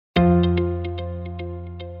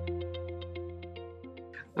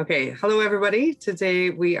Okay, hello everybody. Today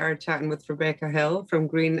we are chatting with Rebecca Hill from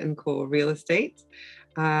Green & Co Real Estate.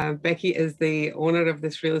 Beccy is the owner of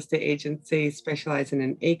this real estate agency specialising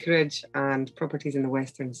in acreage and properties in the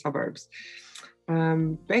western suburbs.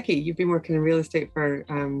 Beccy, you've been working in real estate for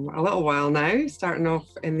a little while now, starting off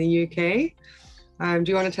in the UK. Do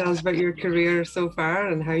you want to tell us about your career so far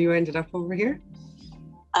and how you ended up over here?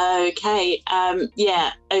 Okay,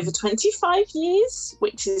 over 25 years,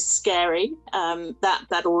 which is scary.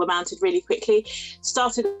 That all amounted really quickly.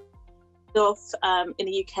 Started off in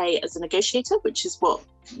the UK as a negotiator, which is what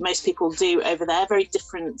most people do over there. Very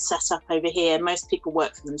different setup over here. Most people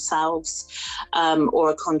work for themselves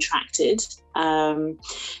or are contracted.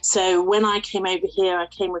 So when I came over here, I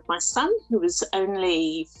came with my son, who was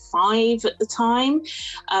only 5 at the time.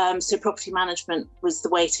 So property management was the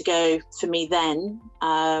way to go for me then.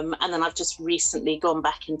 And then I've just recently gone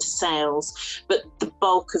back into sales. But the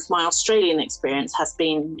bulk of my Australian experience has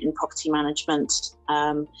been in property management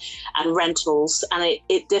and rentals. And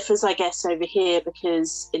it differs, I guess, over here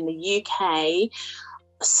because in the UK,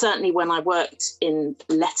 certainly when I worked in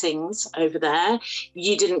lettings over there,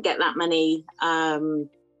 you didn't get that many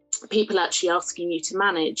people actually asking you to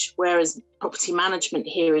manage, whereas property management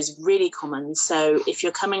here is really common. So if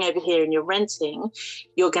you're coming over here and you're renting,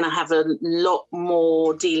 you're going to have a lot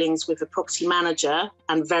more dealings with a property manager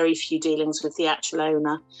and very few dealings with the actual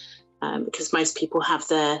owner, because most people have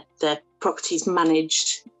their properties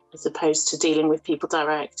managed as opposed to dealing with people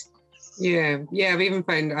direct. Yeah, I've even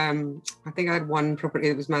found, I think I had one property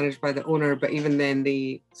that was managed by the owner, but even then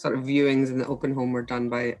the sort of viewings in the open home were done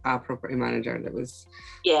by a property manager that was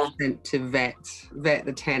sent to vet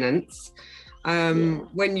the tenants.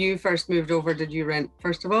 When you first moved over, did you rent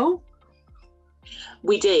first of all?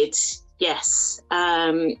 We did, yes.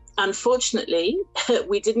 Unfortunately,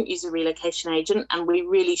 we didn't use a relocation agent, and we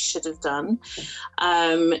really should have done.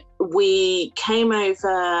 We came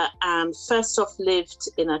over and first off lived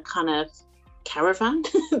in a kind of caravan,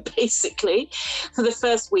 basically, for the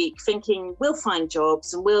first week, thinking we'll find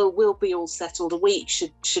jobs and we'll be all settled. A week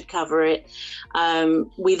should cover it.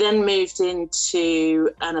 We then moved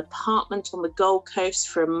into an apartment on the Gold Coast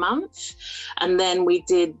for a month, and then we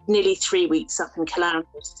did nearly 3 weeks up in Caloundra.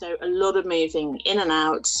 So a lot of moving in and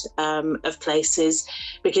out of places,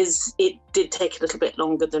 because it did take a little bit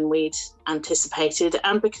longer than we'd anticipated,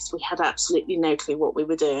 and because we had absolutely no clue what we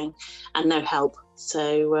were doing and no help.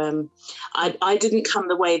 So I didn't come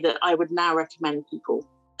the way that I would now recommend people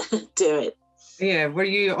do it. Yeah, were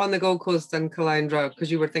you on the Gold Coast and Caloundra because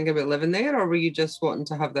you were thinking about living there, or were you just wanting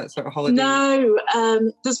to have that sort of holiday? No,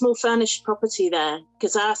 there's more furnished property there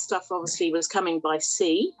because our stuff obviously was coming by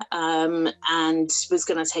sea and was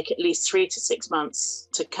going to take at least 3 to 6 months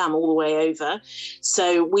to come all the way over.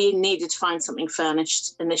 So we needed to find something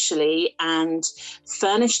furnished initially, and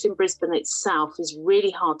furnished in Brisbane itself is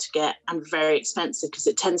really hard to get and very expensive because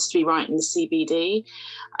it tends to be right in the CBD.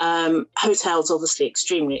 Hotels obviously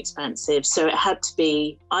extremely expensive, so it had to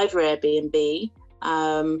be either Airbnb,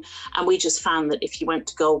 and we just found that if you went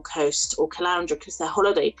to Gold Coast or Caloundra, because they're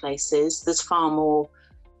holiday places, there's far more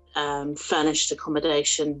furnished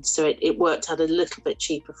accommodation, so it worked out a little bit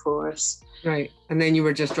cheaper for us. Right, and then you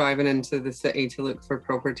were just driving into the city to look for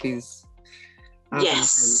properties.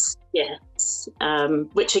 Yes,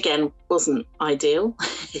 which again wasn't ideal.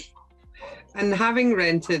 And having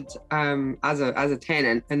rented as a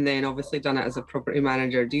tenant and then obviously done it as a property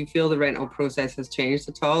manager, do you feel the rental process has changed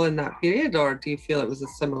at all in that period, or do you feel it was a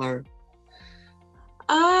similar?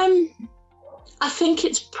 I think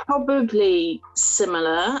it's probably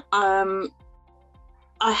similar. I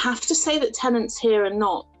have to say that tenants here are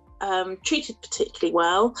not treated particularly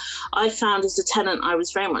well. I found as a tenant I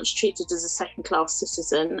was very much treated as a second-class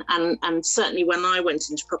citizen, and certainly when I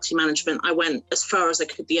went into property management, I went as far as I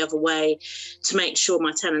could the other way to make sure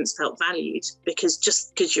my tenants felt valued, because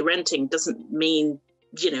just because you're renting doesn't mean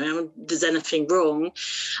there's anything wrong.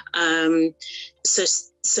 So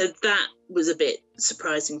that was a bit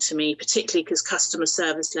surprising to me, particularly because customer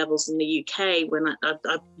service levels in the UK, when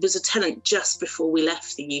I was a tenant just before we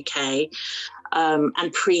left the UK,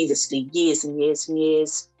 and previously years and years and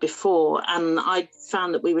years before, and I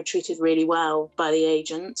found that we were treated really well by the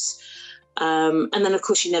agents. And then of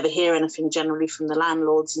course you never hear anything generally from the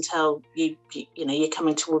landlords until you're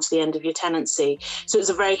coming towards the end of your tenancy. So it's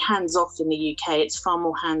a very hands-off in the UK. It's far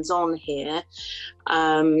more hands-on here,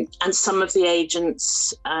 and some of the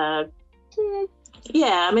agents, they're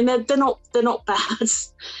not bad,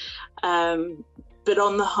 but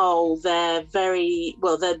on the whole they're very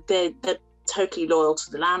well. They're totally loyal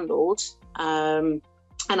to the landlord and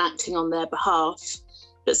acting on their behalf.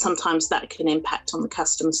 But sometimes that can impact on the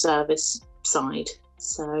customer service side.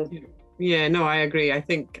 So yeah, no, I agree. I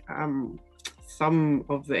think some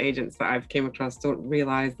of the agents that I've came across don't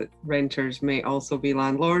realise that renters may also be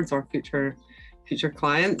landlords or future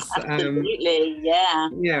clients. absolutely, yeah.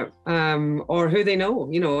 Or who they know,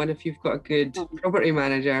 and if you've got a good property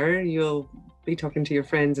manager, you'll be talking to your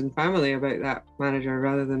friends and family about that manager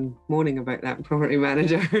rather than moaning about that property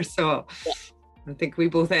manager. So Yeah. I think we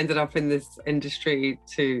both ended up in this industry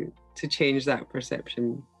to change that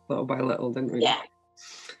perception little by little, didn't we? Yeah,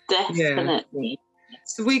 definitely. Yeah.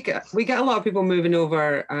 So we get a lot of people moving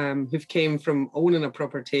over who've came from owning a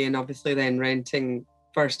property and obviously then renting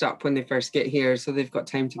first up when they first get here, so they've got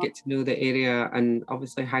time to get to know the area and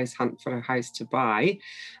obviously house hunt for a house to buy,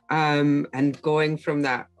 and going from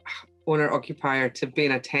that owner occupier to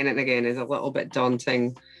being a tenant again is a little bit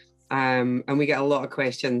daunting, and we get a lot of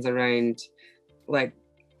questions around like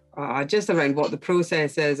just around what the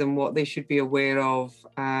process is and what they should be aware of,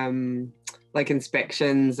 like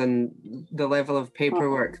inspections and the level of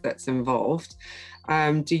paperwork that's involved.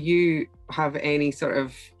 Do you have any sort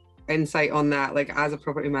of insight on that? Like, as a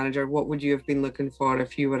property manager, what would you have been looking for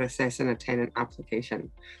if you were assessing a tenant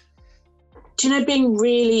application? Do you know, being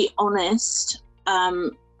really honest, I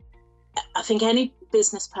think any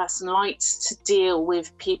business person likes to deal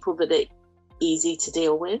with people that are easy to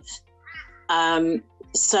deal with.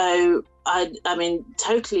 So I mean,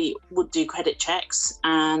 totally would do credit checks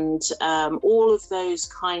and all of those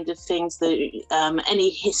kind of things, that any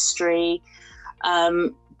history.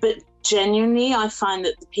 But genuinely, I find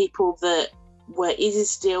that the people that were easy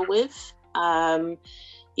to deal with, pleasant,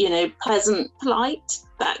 polite,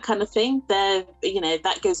 that kind of thing,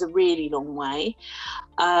 that goes a really long way.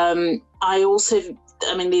 The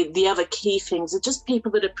other key things are just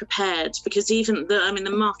people that are prepared, because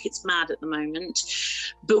the market's mad at the moment,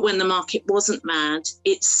 but when the market wasn't mad,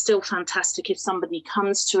 it's still fantastic if somebody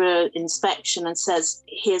comes to an inspection and says,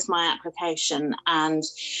 here's my application, and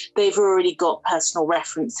they've already got personal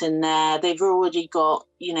reference in there, they've already got,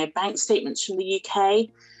 bank statements from the UK.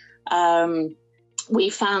 We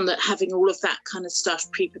found that having all of that kind of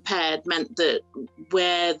stuff pre-prepared meant that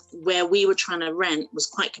where we were trying to rent was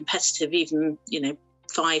quite competitive, even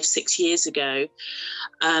 5-6 years ago,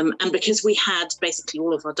 and because we had basically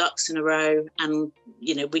all of our ducks in a row, and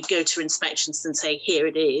we'd go to inspections and say, here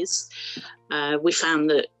it is, we found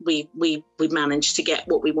that we managed to get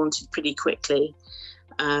what we wanted pretty quickly.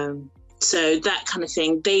 So that kind of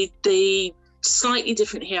thing. They slightly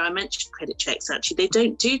different here. I mentioned credit checks. Actually, they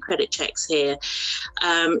don't do credit checks here.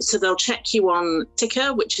 So they'll check you on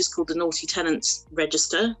ticker, which is called the Naughty Tenants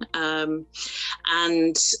Register.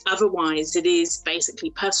 And otherwise, it is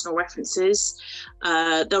basically personal references.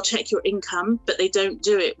 They'll check your income, but they don't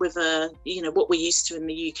do it with what we're used to in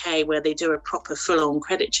the UK, where they do a proper full-on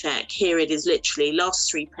credit check. Here it is literally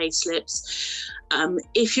last 3 pay slips.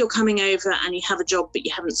 If you're coming over and you have a job but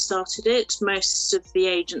you haven't started it, most of the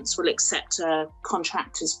agents will accept a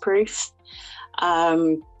contractor's proof.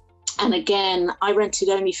 And again, I rented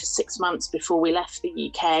only for 6 months before we left the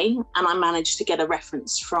UK, and I managed to get a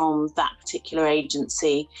reference from that particular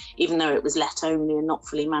agency, even though it was let only and not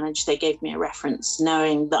fully managed. They gave me a reference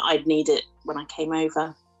knowing that I'd need it when I came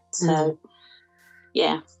over. So,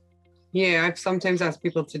 yeah. Yeah, I've sometimes asked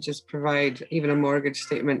people to just provide even a mortgage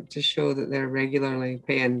statement to show that they're regularly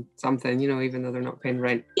paying something, even though they're not paying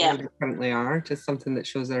rent. Yeah. They currently are, just something that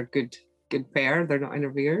shows they're a good payer, they're not in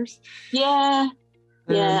arrears. Yeah.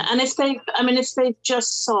 Yeah, and if they've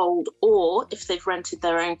just sold, or if they've rented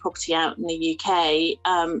their own property out in the UK,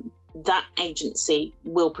 that agency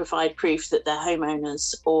will provide proof that they're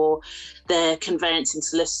homeowners, or their conveyancing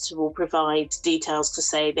solicitor will provide details to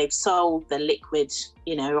say they've sold, they're liquid.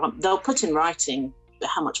 They'll put in writing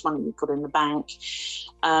how much money you've got in the bank.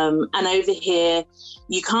 And over here,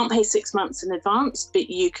 you can't pay 6 months in advance, but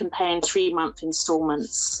you can pay in 3-month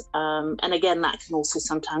instalments. And again, that can also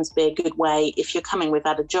sometimes be a good way, if you're coming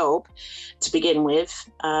without a job to begin with,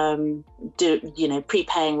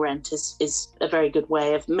 prepaying rent is a very good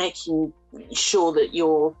way of making sure that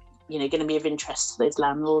you're, going to be of interest to those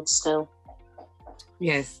landlords still.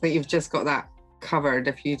 Yes, that you've just got that covered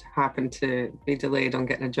if you happen to be delayed on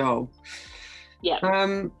getting a job. Yeah.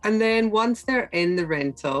 And then once they're in the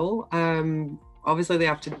rental, obviously they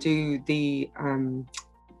have to do the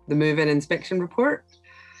move-in inspection report,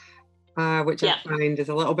 which I find is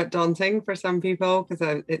a little bit daunting for some people,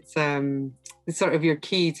 because it's sort of your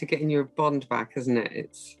key to getting your bond back, isn't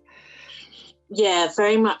it? Yeah,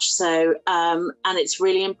 very much so. And it's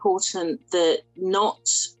really important that not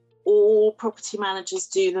all property managers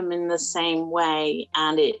do them in the same way,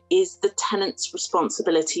 and it is the tenant's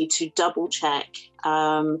responsibility to double check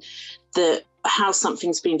that how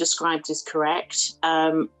something's been described is correct.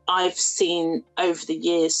 I've seen over the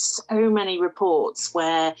years so many reports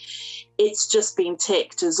where it's just been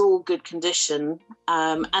ticked as all good condition,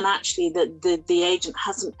 and actually the agent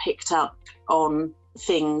hasn't picked up on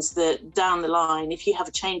things that down the line, if you have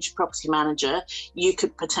a change of property manager, you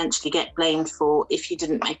could potentially get blamed for if you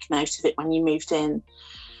didn't make a note of it when you moved in.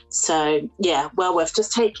 So yeah, well worth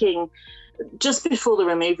just taking, just before the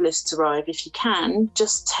removalists arrive, if you can,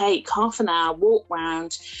 just take half an hour, walk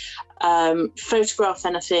round, photograph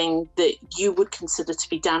anything that you would consider to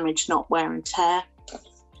be damage, not wear and tear,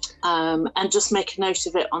 and just make a note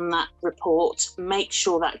of it on that report. Make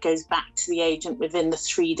sure that goes back to the agent within the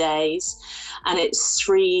 3 days, and it's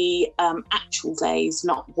 3 actual days,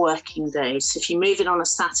 not working days. So if you move it on a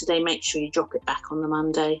Saturday, make sure you drop it back on the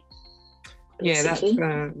Monday. Basically.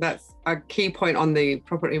 Yeah, that's a key point on the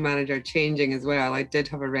property manager changing as well. I did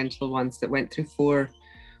have a rental once that went through four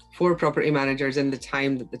property managers in the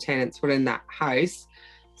time that the tenants were in that house.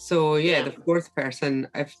 So yeah, the fourth person,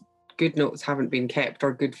 if good notes haven't been kept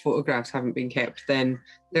or good photographs haven't been kept, then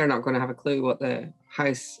they're not going to have a clue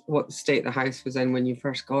what state the house was in when you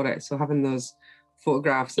first got it. So having those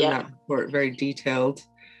photographs and that report very detailed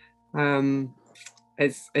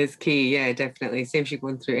is key. Yeah, definitely saves you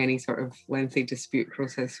going through any sort of lengthy dispute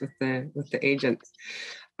process with the agent.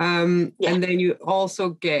 And then you also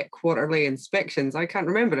get quarterly inspections. I can't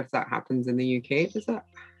remember if that happens in the UK. Does that?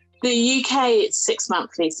 The UK, it's 6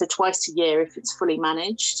 monthly, so twice a year if it's fully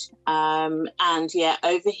managed. And yeah,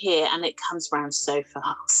 over here, and it comes around so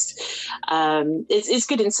fast. It's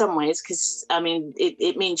good in some ways because I mean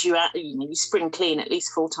it means you spring clean at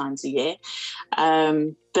least 4 times a year.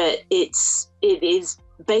 But it is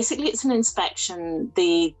basically, it's an inspection.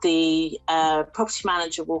 The property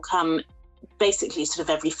manager will come basically sort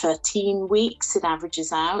of every 13 weeks. It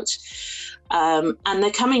averages out. And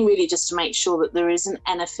they're coming really just to make sure that there isn't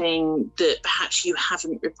anything that perhaps you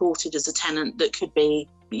haven't reported as a tenant that could be,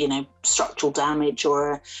 structural damage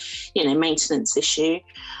or a, maintenance issue.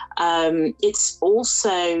 It's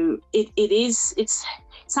also, it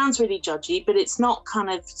sounds really judgy, but it's not kind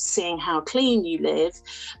of seeing how clean you live.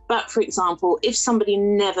 But for example, if somebody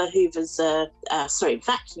never vacuums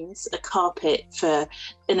a carpet for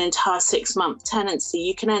an entire 6-month tenancy,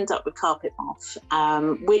 you can end up with carpet moth,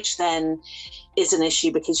 which then is an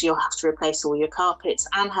issue because you'll have to replace all your carpets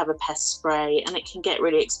and have a pest spray, and it can get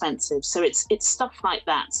really expensive. So it's stuff like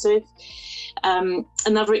that. So if,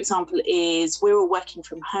 another example is we're all working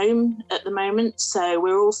from home at the moment, so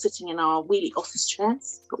we're all sitting in our wheelie office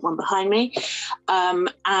chairs. Got one behind me,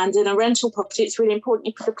 and in a rental property, it's really important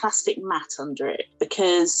you put a plastic mat under it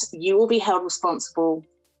because you will be held responsible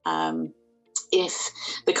if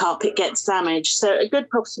the carpet gets damaged. So a good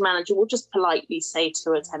property manager will just politely say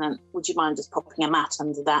to a tenant, would you mind just popping a mat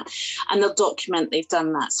under that? And they'll document they've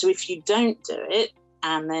done that. So if you don't do it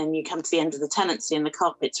and then you come to the end of the tenancy and the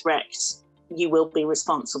carpet's wrecked, you will be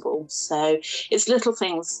responsible. So it's little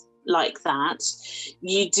things like that.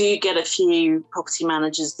 You do get a few property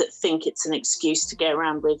managers that think it's an excuse to get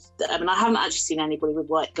around with. I mean, I haven't actually seen anybody with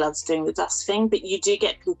white gloves doing the dust thing, but you do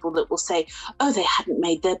get people that will say, oh, they hadn't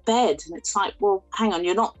made their bed. And it's like, well, hang on,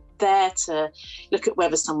 you're not there to look at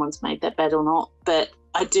whether someone's made their bed or not. But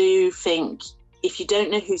I do think if you don't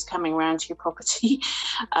know who's coming around to your property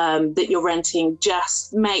that you're renting,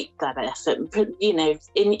 just make that effort.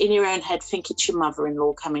 In your own head, think it's your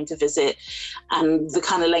mother-in-law coming to visit and the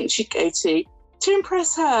kind of lengths you go to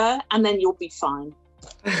impress her, and then you'll be fine.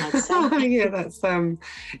 Yeah, that's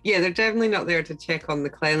they're definitely not there to check on the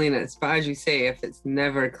cleanliness, but as you say, if it's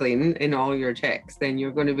never clean in all your checks, then you're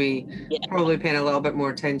going to be probably paying a little bit more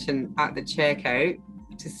attention at the checkout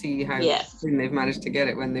to see how clean they've managed to get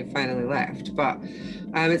it when they've finally left. But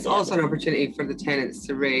it's also an opportunity for the tenants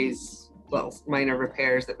to raise little minor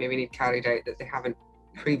repairs that maybe need carried out that they haven't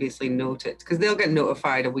previously noted, because they'll get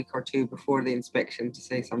notified a week or 2 before the inspection to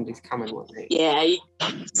say somebody's coming one day.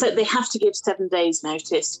 So they have to give 7 days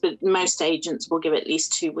notice, but most agents will give at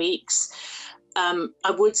least 2 weeks.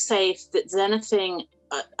 I would say if there's anything,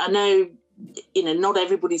 I know not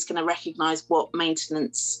everybody's going to recognise what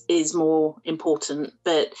maintenance is more important,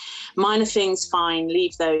 but minor things, fine,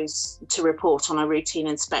 leave those to report on a routine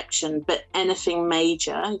inspection. But anything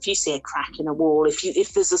major, if you see a crack in a wall,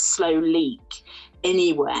 if there's a slow leak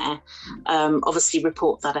anywhere, obviously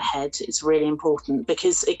report that ahead. It's really important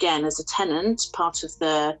because, again, as a tenant, part of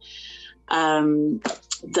the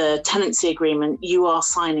tenancy agreement, you are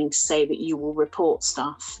signing to say that you will report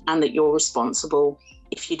stuff and that you're responsible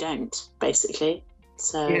if you don't, basically.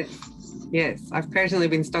 So yes, I've personally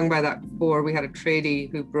been stung by that before. We had a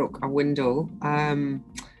tradie who broke a window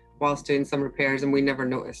whilst doing some repairs, and we never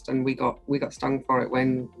noticed, and we got stung for it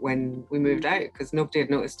when we moved out, because nobody had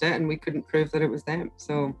noticed it and we couldn't prove that it was them.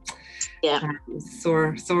 So yeah, it was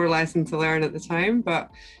a sore lesson to learn at the time.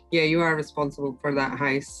 But yeah, you are responsible for that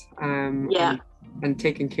house, and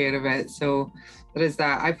taking care of it. So there is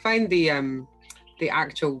that. I find the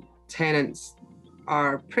actual tenants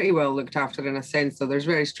are pretty well looked after in a sense. So there's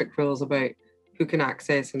very strict rules about who can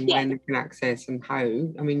access and when they can access and how.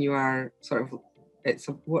 I mean, you are sort of,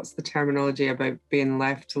 what's the terminology about being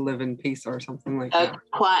left to live in peace or something like that?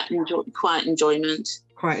 Quiet enjoyment.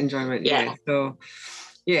 Quiet enjoyment, yeah. So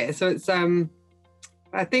it's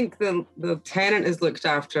I think the tenant is looked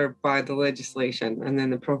after by the legislation, and then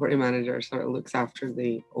the property manager sort of looks after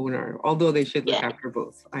the owner, although they should look after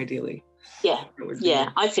both, ideally.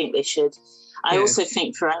 I think they should. I also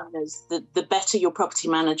think for owners, the better your property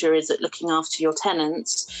manager is at looking after your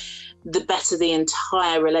tenants, the better the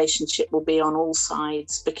entire relationship will be on all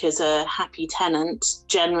sides, because a happy tenant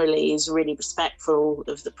generally is really respectful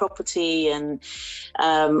of the property. And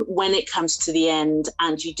when it comes to the end,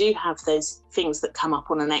 and you do have those things that come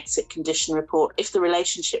up on an exit condition report, if the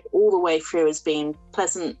relationship all the way through has been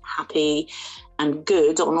pleasant, happy and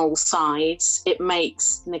good on all sides, it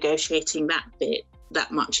makes negotiating that bit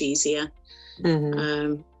that much easier.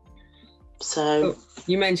 Mm-hmm. So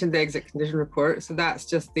you mentioned the exit condition report, so that's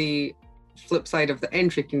just the flip side of the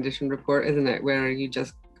entry condition report, isn't it, where you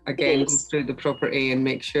just again go through the property and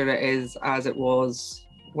make sure it is as it was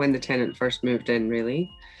when the tenant first moved in,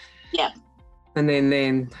 really. And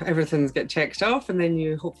then everything's get checked off, and then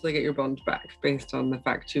you hopefully get your bond back based on the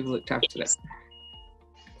fact you've looked after it.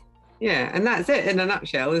 Yeah, and that's it in a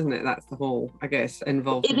nutshell, isn't it? That's the whole, I guess,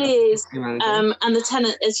 involvement. It is. And the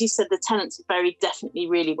tenant, as you said, the tenants are very definitely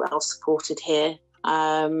really well supported here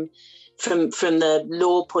from the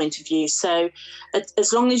law point of view. So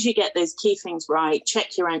as long as you get those key things right,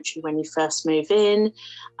 check your entry when you first move in,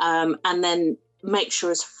 and then make sure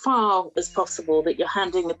as far as possible that you're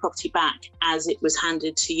handing the property back as it was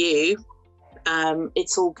handed to you.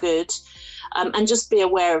 It's all good. And just be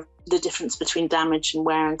aware of the difference between damage and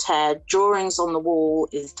wear and tear. Drawings on the wall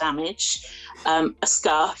is damage. A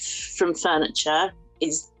scuff from furniture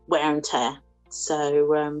is wear and tear.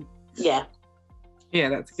 So, yeah. Yeah,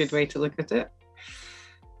 that's a good way to look at it.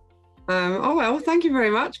 Oh, well, thank you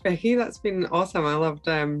very much, Beccy. That's been awesome. I loved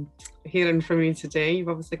hearing from you today. You've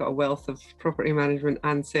obviously got a wealth of property management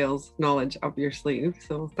and sales knowledge up your sleeve.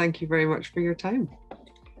 So thank you very much for your time.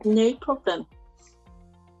 No problem.